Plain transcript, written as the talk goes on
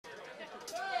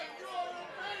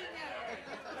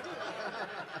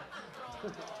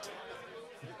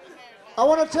I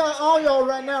want to tell all y'all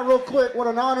right now real quick what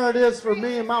an honor it is for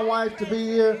me and my wife to be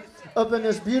here up in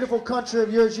this beautiful country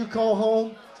of yours you call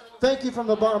home. Thank you from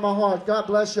the bottom of my heart. God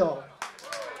bless y'all.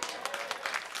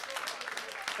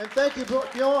 And thank you,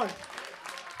 Björn.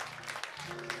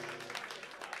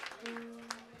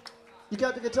 You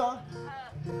got the guitar?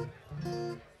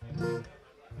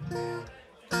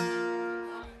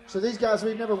 So these guys,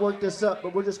 we've never worked this up,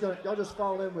 but we're just gonna, y'all just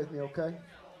fall in with me, okay?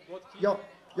 Y'all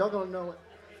gonna know it.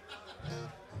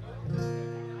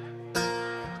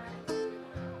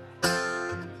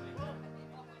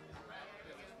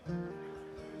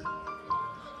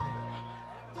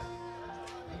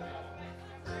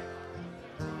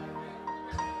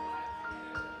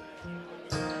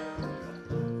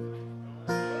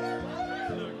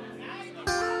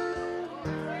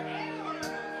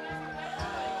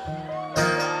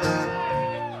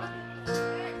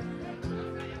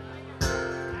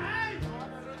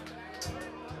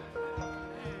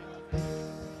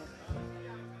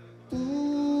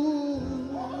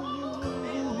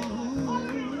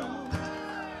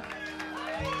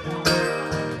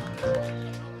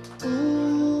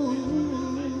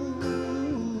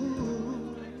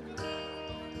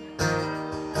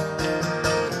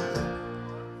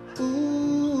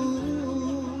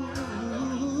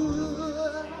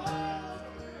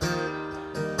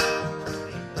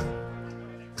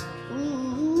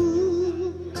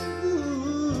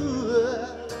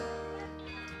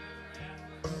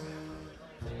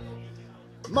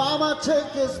 Mama,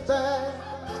 take this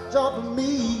badge off of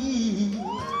me.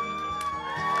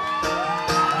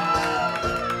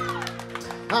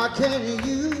 I can't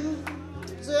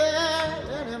use it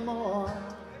anymore.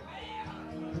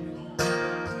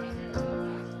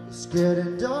 It's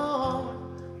getting dark,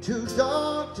 too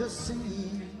dark to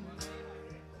see.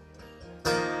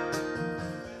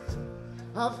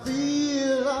 I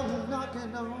feel I'm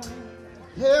knocking on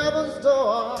heaven's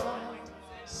door.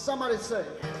 Somebody say,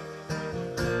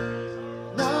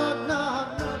 knock,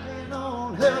 knock, knocking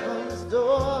on heaven's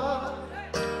door.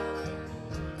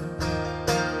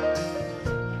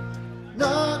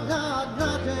 Knock, knock,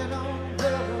 knocking on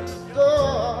heaven's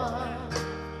door.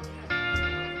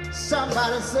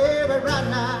 Somebody say it right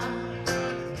now.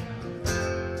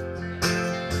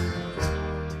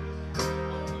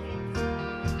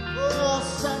 Oh,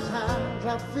 sometimes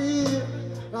I feel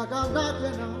like I'm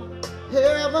knocking on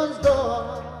heaven's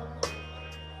door.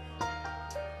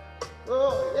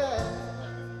 Oh, yeah.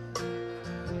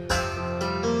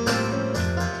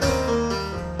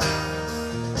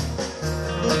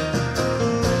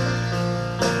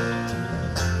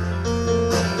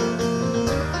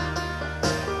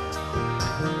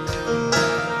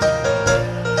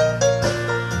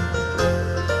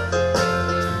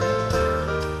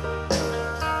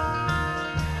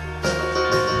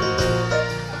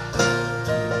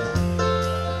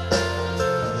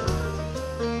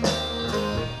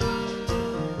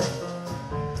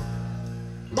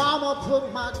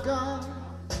 Put my guns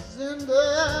in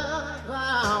the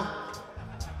ground.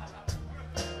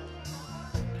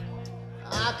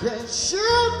 I can't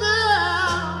shoot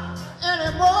them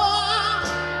anymore.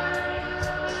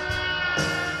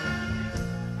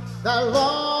 That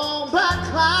long black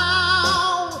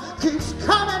cloud keeps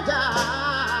coming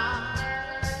down.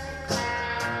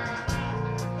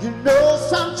 You know,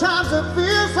 sometimes it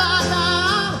feels like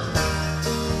I'm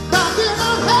knocking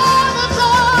on heaven's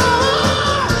door.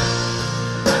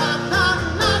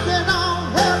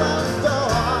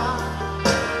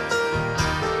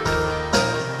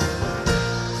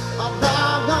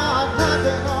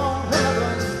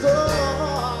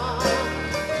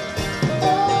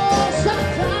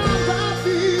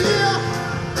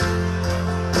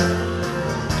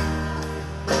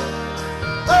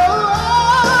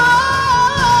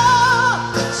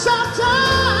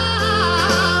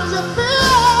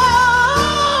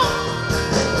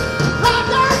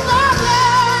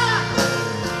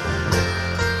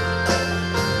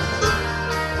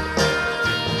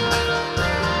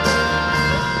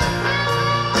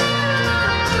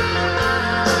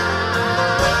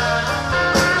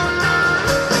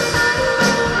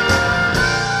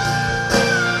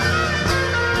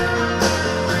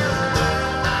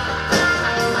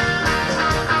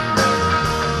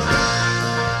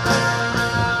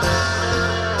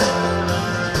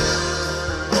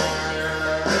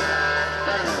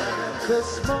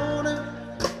 This morning,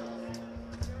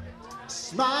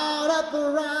 smiled at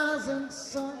the rising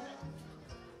sun.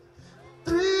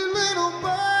 Three little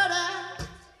birdies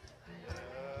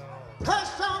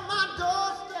perched on my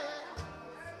doorstep.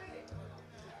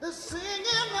 They're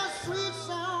singing a sweet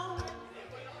song,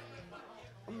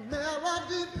 a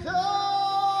melody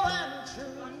pure and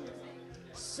true.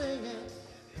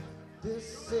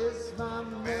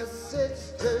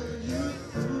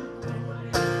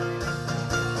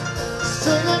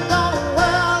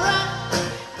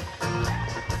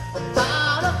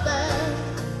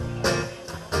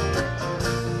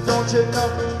 Don't you know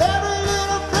every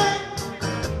little thing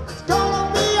is gonna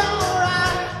be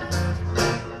alright?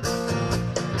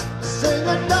 Sing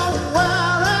it, don't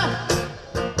worry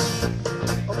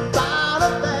about a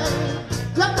thing.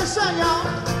 Let me sing, y'all.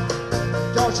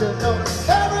 Don't you know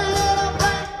every little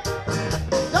thing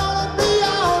is gonna be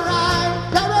alright?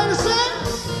 Y'all ready to sing?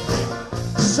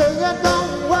 Sing it,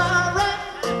 don't worry.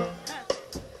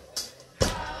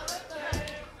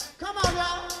 Come on,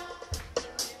 y'all.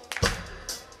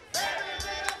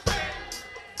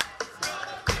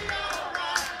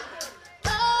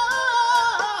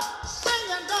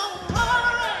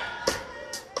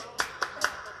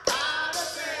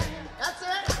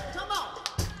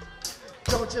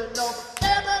 Don't you know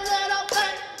every little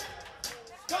thing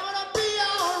gonna be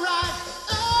alright?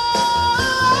 Oh,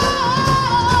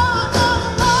 don't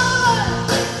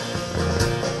worry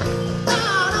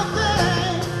about a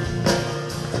thing.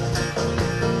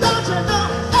 Don't you know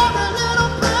every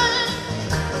little thing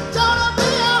gonna be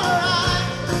alright?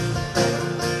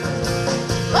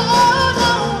 Oh,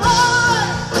 don't worry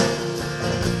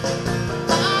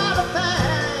about a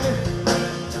thing.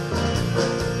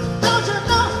 Don't you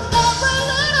know every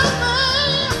little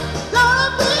thing gonna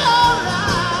be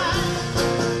alright?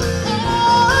 Oh,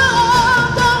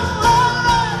 don't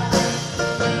worry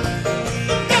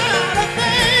about a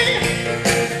thing.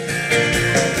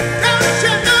 Don't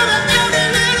you know that every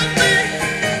little thing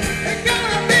is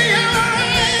gonna be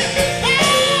alright? Oh,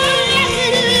 yes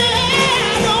it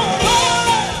is. Don't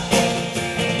worry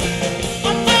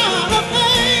about a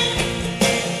thing.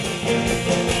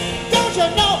 Don't you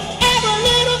know every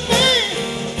little thing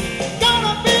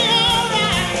gonna be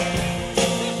alright?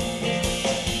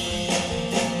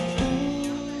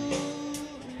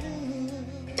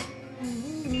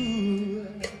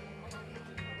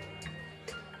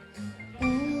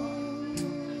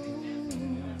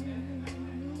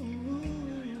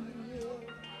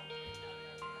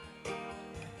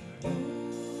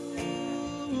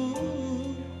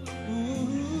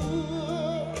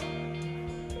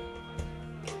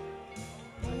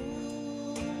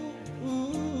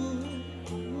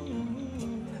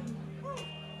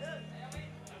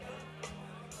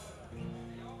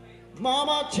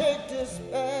 Mama, take this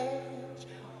badge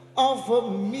off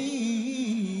of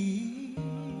me.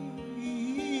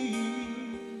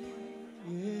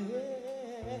 Yeah.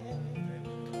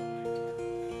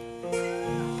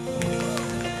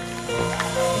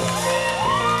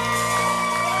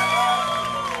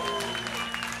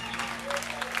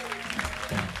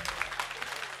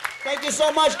 Thank you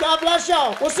so much. God bless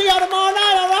y'all. We'll see y'all tomorrow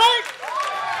night, all right?